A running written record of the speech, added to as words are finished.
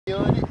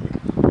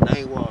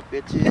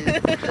bitches.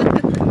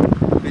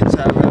 Bitch,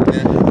 I rap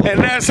that.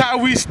 And that's how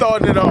we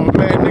started it off,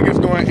 man.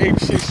 Niggas going ape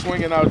shit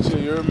swinging out here,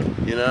 you hear me?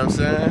 You know what I'm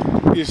saying?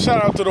 Yeah,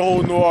 shout out to the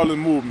whole New Orleans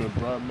movement,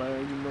 bro,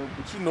 man. You know,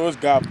 but you know it's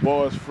got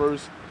Barz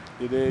first.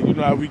 You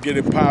know how we get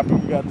it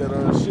popping. We got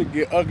that shit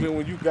get ugly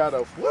when you got a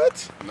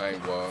what?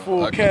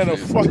 Full can of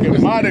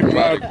fucking Mardi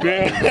Gras,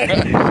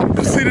 man.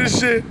 You see this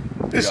shit?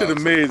 This shit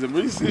amazing,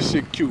 bro. This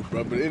shit cute,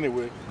 bro. But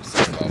anyway,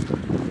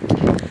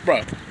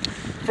 bro.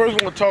 First,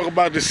 we want to talk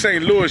about the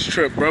St. Louis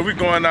trip, bro. We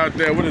going out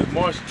there. What is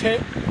March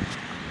 10th?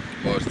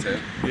 March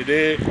 10th. You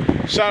dig?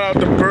 Shout out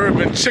to Verb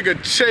and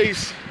Chicka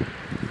Chase.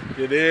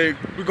 You dig?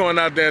 We going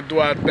out there and do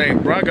our thing,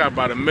 bro. I got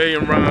about 1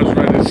 million rounds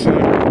ready,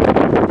 son.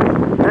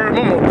 Verb,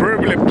 I'm gonna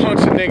verbally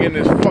punch a nigga in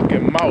his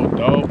fucking mouth,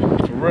 dog.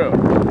 For real.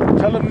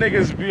 Tell them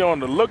niggas be on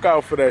the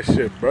lookout for that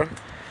shit, bro.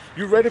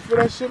 You ready for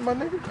that shit, my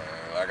nigga?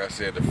 Like I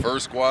said, the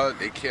first squad,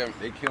 they kill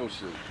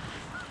shit.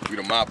 We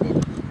the mop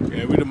up.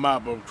 Yeah, we the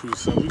mop up crew,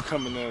 son. We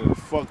coming in to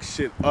fuck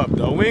shit up,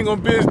 though. We ain't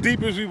gonna be as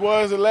deep as we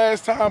was the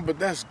last time, but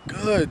that's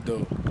good,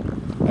 though.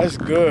 That's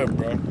good,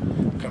 bro.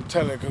 I'm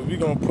telling you, because we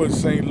gonna put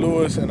St.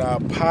 Louis in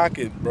our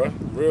pocket, bro.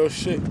 Real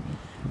shit.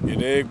 You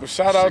dig? But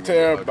shout out to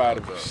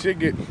everybody. Shit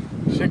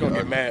gonna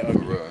get mad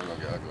ugly.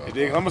 You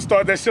dig? I'm gonna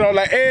start that shit off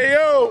like, hey,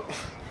 yo!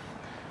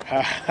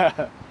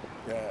 Yeah,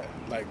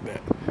 like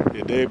that.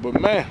 You dig?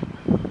 But man,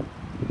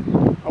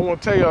 I wanna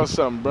tell y'all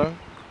something, bro.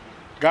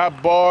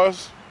 Got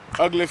Barz,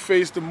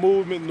 UglyFace the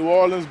movement, New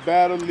Orleans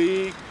Battle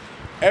League,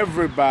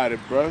 everybody,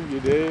 bro. You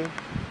dig?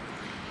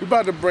 We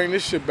about to bring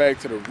this shit back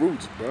to the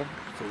roots, bro.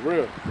 For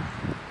real.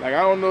 Like,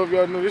 I don't know if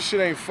y'all know, this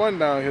shit ain't fun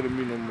down here to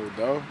me no more,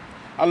 dog.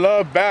 I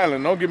love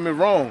battling, don't get me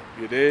wrong,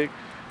 you dig?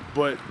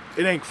 But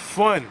it ain't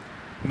fun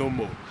no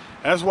more.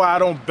 That's why I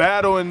don't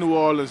battle in New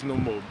Orleans no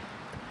more.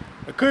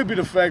 It could be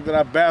the fact that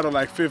I battle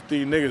like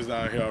 15 niggas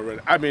down here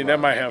already. I mean, that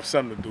might have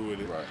something to do with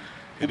it. Right.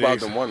 Who about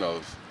them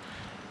one-offs?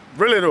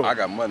 Really though? I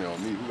got money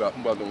on me. Who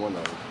about them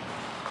one-offs?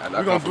 We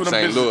gonna do them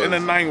bitches in the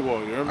 9 wall,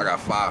 you hear me? I got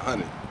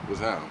 500.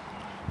 What's that?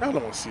 Y'all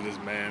don't see this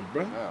man,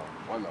 bro. No,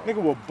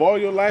 nigga will ball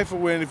your life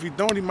away, and if he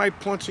don't, he might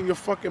punch in your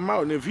fucking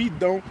mouth. And if he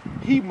don't,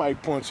 he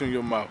might punch in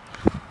your mouth.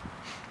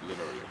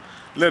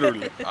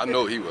 Literally. I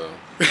know he will.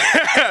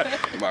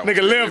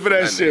 Nigga live for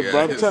that shit,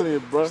 bro. I'm telling you,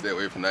 bro. Stay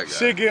away from that guy.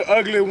 Shit get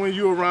ugly when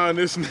you around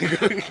this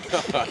nigga.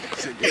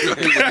 Shit get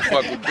ugly when you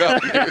fuck with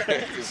Gup.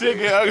 Shit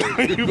get ugly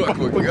when you fuck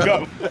with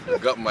Gup.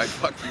 Gup might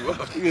fuck you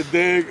up. You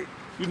dig?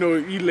 You know,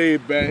 he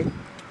laid back.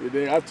 You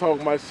dig? I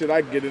talk my shit,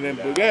 I get it in.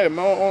 But yeah,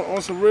 man,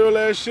 on some real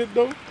ass shit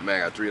though.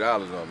 Man, I got $3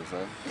 on me,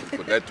 son.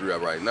 Put that 3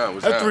 up right now.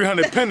 What's that's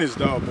 300 pennies,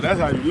 dog. But that's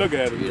how you look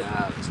at it.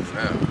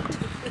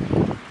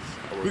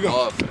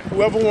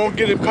 Whoever won't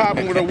get it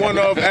popping with a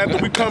one-off after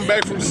we come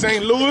back from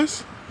St.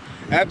 Louis,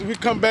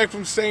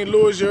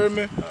 you heard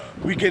me?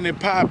 We getting it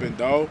popping,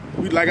 dog.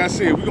 We, like I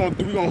said, we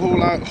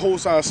gonna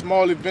host our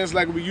small events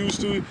like we used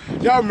to.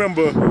 Y'all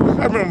remember?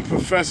 I remember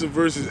Professor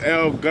versus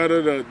L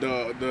Gutter,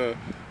 the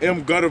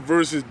M Gutter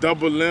versus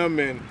Double M,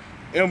 and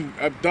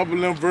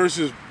Double M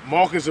versus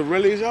Marcus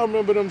Aurelius. Y'all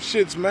remember them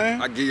shits,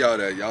 man? I give y'all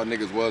that. Y'all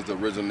niggas was the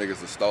original niggas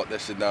to start that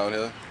shit down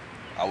here.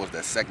 I was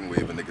that second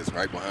wave of niggas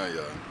right behind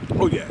y'all.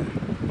 Oh yeah.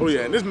 Oh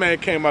yeah, and this man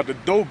came out the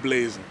door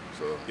blazing.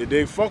 So yeah,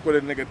 they fuck with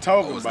a nigga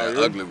talking about it.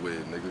 That ugly way,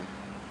 nigga.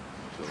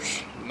 So.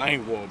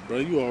 9 wall, bro.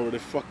 You already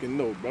fucking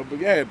know, bro. But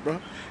yeah,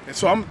 bro. And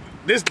so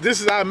this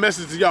is our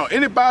message to y'all.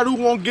 Anybody who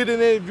won't get in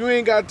there, if you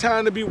ain't got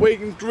time to be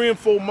waiting 3 and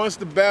 4 months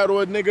to battle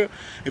a nigga,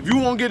 if you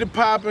won't get it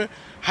popping,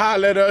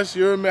 holler at us.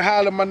 You hear me?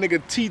 Holler at my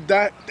nigga T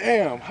Dot.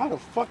 Damn, how the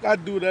fuck I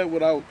do that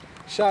without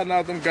shouting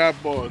out them guy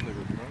boys,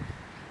 nigga, bro?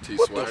 T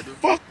what Swagger. The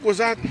fuck was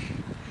I?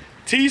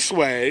 T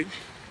Swag,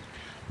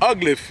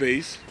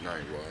 UglyFace,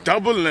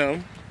 Double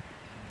M,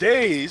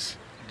 Days,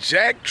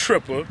 Jack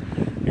Tripper.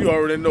 You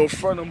already know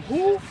front of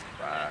who?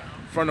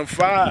 Front of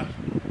 5.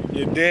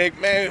 You dig,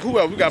 man? Who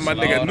else? We got my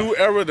nigga New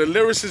Era, the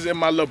lyricist, and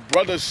my little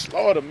brother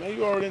Slaughter, man.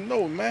 You already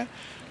know, man.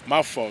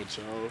 My fault,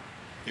 y'all.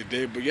 You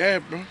dig, but yeah,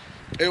 bro.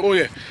 Hey, oh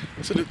yeah,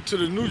 to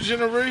the new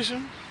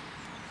generation,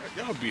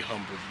 y'all be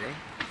humble, bro.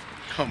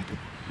 Humble.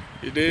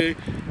 You dig?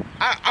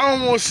 I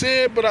don't want to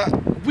say it, but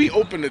we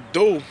open the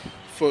door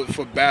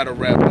for battle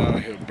rap down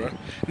here, bro.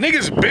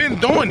 Niggas been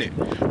doing it.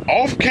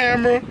 Off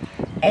camera,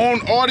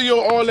 on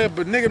audio, all that,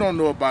 but nigga don't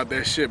know about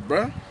that shit,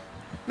 bro.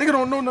 Nigga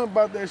don't know nothing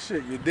about that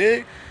shit, you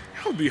dig?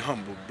 Y'all be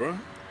humble, bro.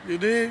 You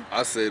dig?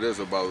 I say this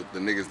about the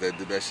niggas that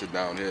did that shit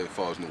down here as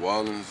far as New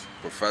Orleans,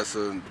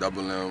 Professor,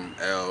 Double M,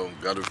 L,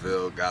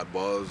 Gutterville, got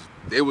Barz.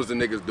 They was the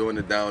niggas doing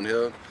it down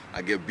here.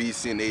 I give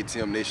BC and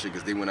ATM they shit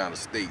because they went out of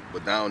state.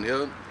 But down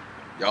here,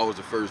 y'all was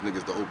the first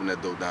niggas to open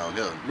that door down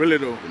here. Really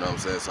though? You know what I'm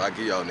saying? So I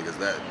give y'all niggas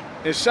that.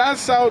 And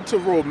shouts out to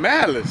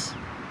Romalis.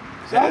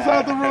 Shouts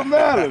out to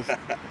Romalis.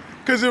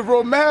 Cause if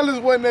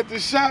Romalis wasn't at the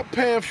shop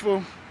paying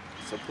for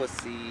some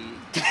pussy,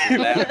 some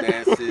lap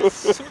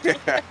dances. You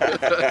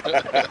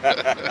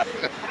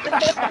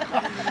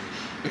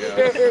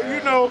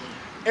know,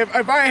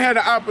 if I ain't had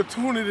the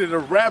opportunity to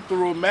rap the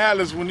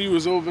Romalis when he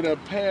was over there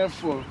paying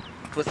for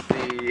pussy.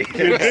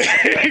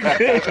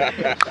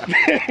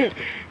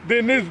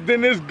 then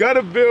this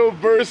Gutterville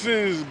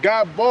versus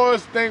Got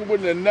Barz thing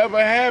wouldn't have never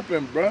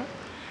happened, bruh.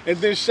 And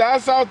then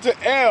shouts out to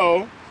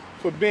L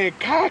for being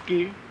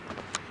cocky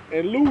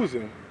and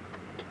losing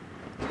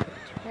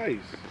twice.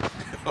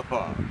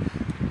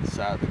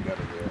 Shout out to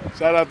Gutterville.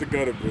 Shout out to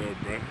Gutterville,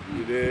 bruh.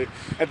 You dig?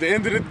 At the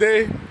end of the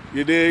day,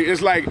 you dig?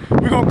 It's like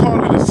we're gonna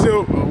call it a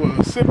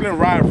sibling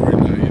rivalry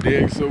now. You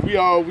dig? So we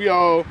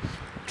all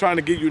trying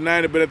to get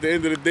united, but at the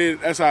end of the day,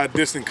 that's our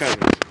distant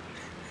cousins.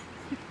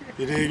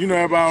 You dig? You know,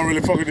 everybody don't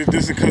really fuck with the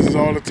distant cousins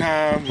all the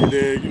time. You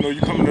dig? You know, you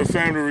come to a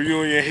family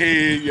reunion,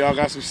 hey, y'all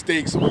got some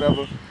steaks or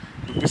whatever.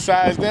 But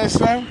besides that,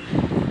 son,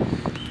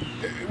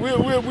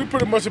 we're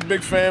pretty much a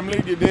big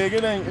family. You dig?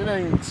 It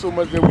ain't so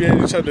much that we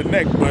at each other's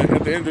neck, but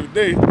at the end of the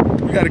day,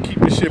 we gotta keep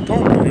this shit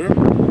pumping, you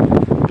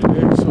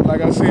know? So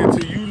like I said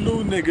to you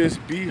new niggas,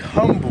 be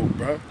humble,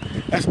 bro.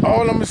 That's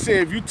all I'm gonna say.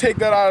 If you take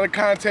that out of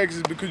context,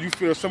 it's because you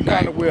feel some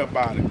kind of way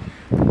about it.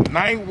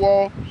 Ninth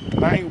wall. You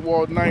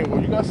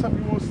got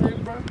something you wanna say,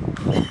 bro?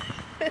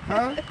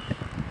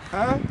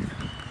 Huh?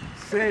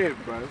 Say it,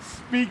 bro.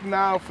 Speak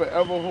now,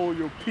 forever hold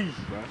your peace,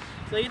 bro.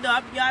 So you know,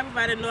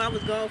 everybody know I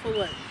was gone for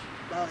what?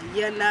 About a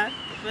year now?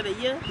 For the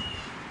year?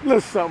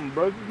 Little something,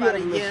 bro. About a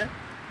year.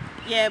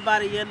 Yeah,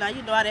 about a year now.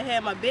 You know, I done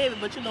had my baby,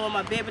 but you know, when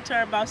my baby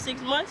turned about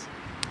 6 months,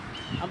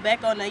 I'm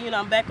back on that, you know,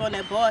 I'm back on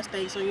that Barz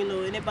thing. So, you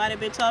know, anybody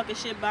been talking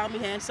shit about me,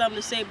 had something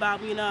to say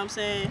about me, you know what I'm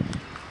saying?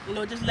 You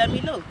know, just let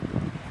me know.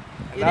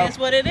 It is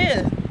what it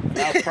is.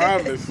 I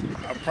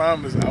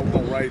promise I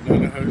won't write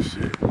none of her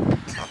shit.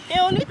 You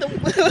don't need to.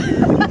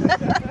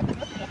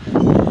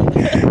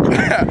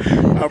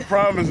 I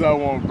promise I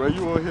won't, bro.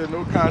 You won't hear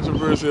no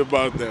controversy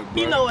about that,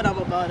 bro. You know what I'm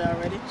about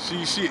already.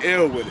 She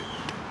ill with it.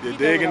 You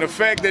dig? And the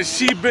fact that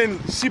she been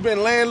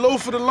laying low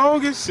for the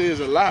longest says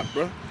a lot,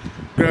 bro.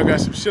 Girl got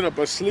some shit up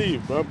her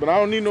sleeve, bro. But I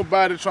don't need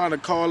nobody trying to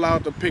call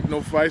out to pick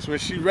no fights. When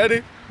she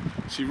ready,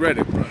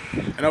 bro.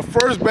 And her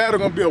first battle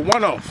gonna be a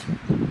one-off.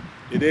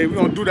 You dig? We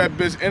gonna do that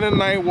bitch in the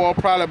ninth wall,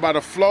 probably by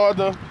the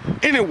Florida,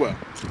 anywhere.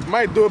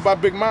 Might do it by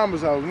Big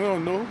Mama's house, we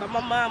don't know. By my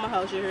mama's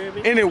house, you heard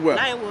me? Anywhere.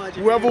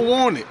 Whoever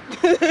want it.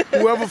 it.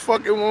 Whoever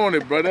fucking want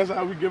it, bro. That's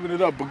how we giving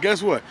it up. But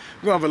guess what?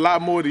 We're gonna have a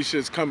lot more of these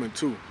shits coming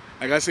too.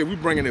 Like I said, we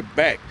bringing it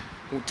back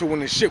to when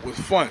the shit was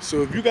fun.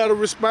 So if you got a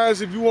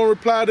response, if you want to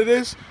reply to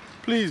this,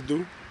 please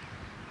do.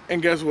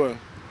 And guess what?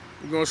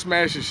 We're gonna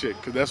smash your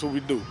shit, cause that's what we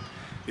do.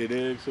 It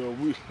is. So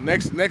we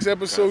next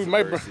episode we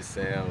might bring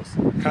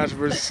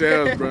controversy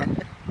sales, bro.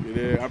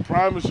 Yeah, I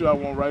promise you I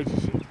won't write your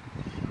shit.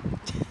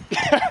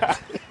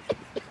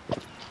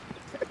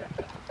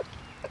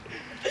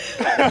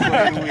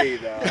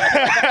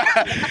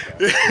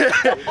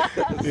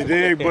 You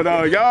dig? But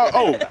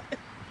y'all,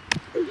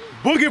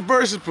 Boogie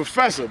versus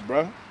Professor,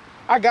 bro.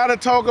 I gotta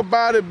talk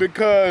about it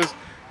because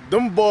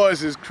them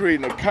boys is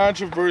creating a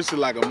controversy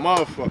like a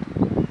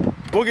motherfucker.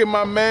 Boogie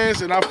my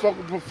mans and I fuck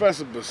with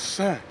Professor, but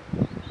son,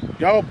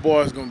 y'all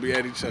boys gonna be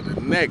at each other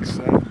next,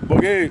 son.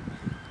 Boogie,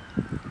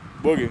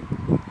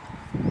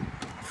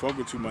 I fuck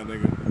with you, my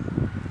nigga.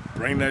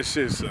 Bring that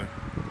shit, son.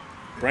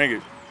 Bring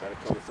it.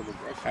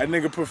 That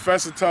nigga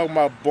Professor talking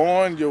about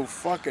blowing your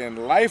fucking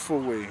life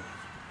away.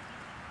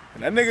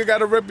 And that nigga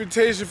got a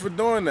reputation for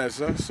doing that,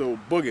 son. So,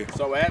 Boogie.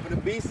 So what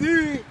happened to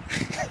BC?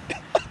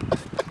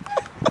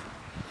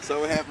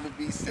 So what happened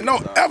to BC? And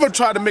don't ever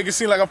try to make it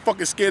seem like I'm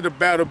fucking scared to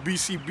battle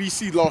BC.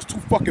 BC lost 2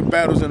 fucking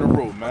battles in a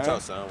row, man. Watch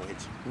out, son. I won't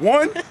hit you.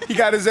 One, he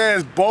got his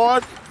ass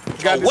barred.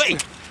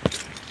 Wait.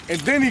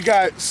 And then he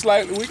got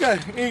slightly,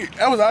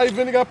 that was how he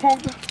even got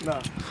punked?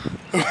 Nah.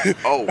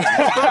 Oh.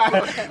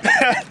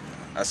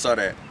 I saw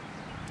that.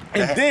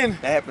 And then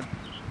that happened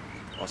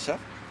on Chef?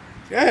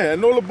 Yeah,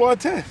 Nola Bar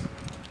test.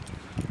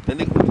 That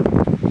nigga.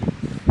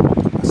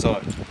 I saw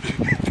it.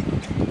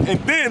 And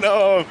then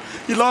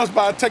he lost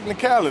by a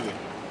technicality.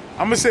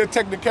 I'm gonna say a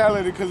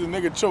technicality because the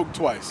nigga choked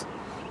twice.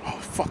 Oh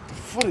fuck, the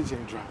footage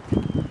ain't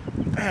dropping.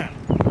 Damn,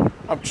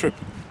 I'm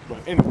tripping.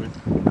 But anyway,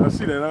 y'all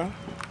see that, huh?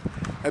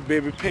 That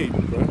baby paid me,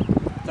 bro.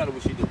 Tell her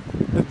what she did.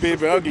 That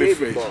baby ugly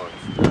face.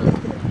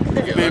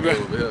 Baby.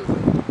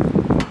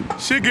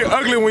 Shit get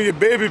ugly when your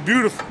baby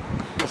beautiful.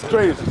 It's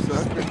crazy,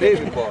 son.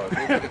 Baby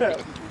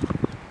Barz.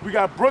 We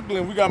got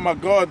Brooklyn. We got my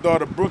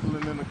goddaughter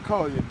Brooklyn in the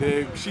car, you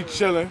dig? She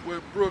chilling.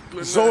 Where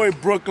Brooklyn? Zoe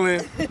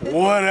Brooklyn,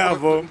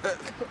 whatever.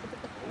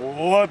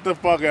 What the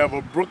fuck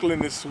ever.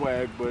 Brooklyn is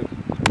swag, but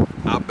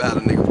I battle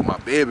a nigga with my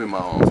baby in my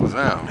arms. What's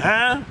down?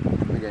 huh?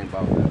 Nigga ain't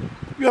about that.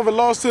 You ever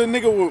lost to a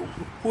nigga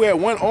who had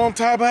one arm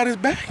tied behind his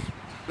back?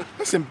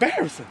 That's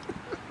embarrassing.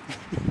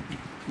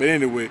 But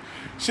anyway,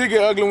 shit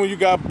get ugly when you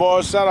got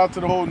Barz. Shout out to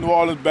the whole New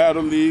Orleans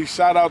Battle League.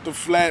 Shout out to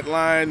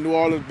Flatline, New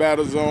Orleans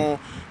Battle Zone,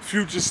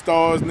 Future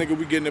Stars, nigga,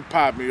 we getting it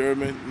poppin', you heard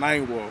me?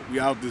 Ninth Wall, we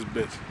out this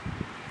bitch.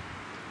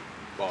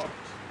 Barz.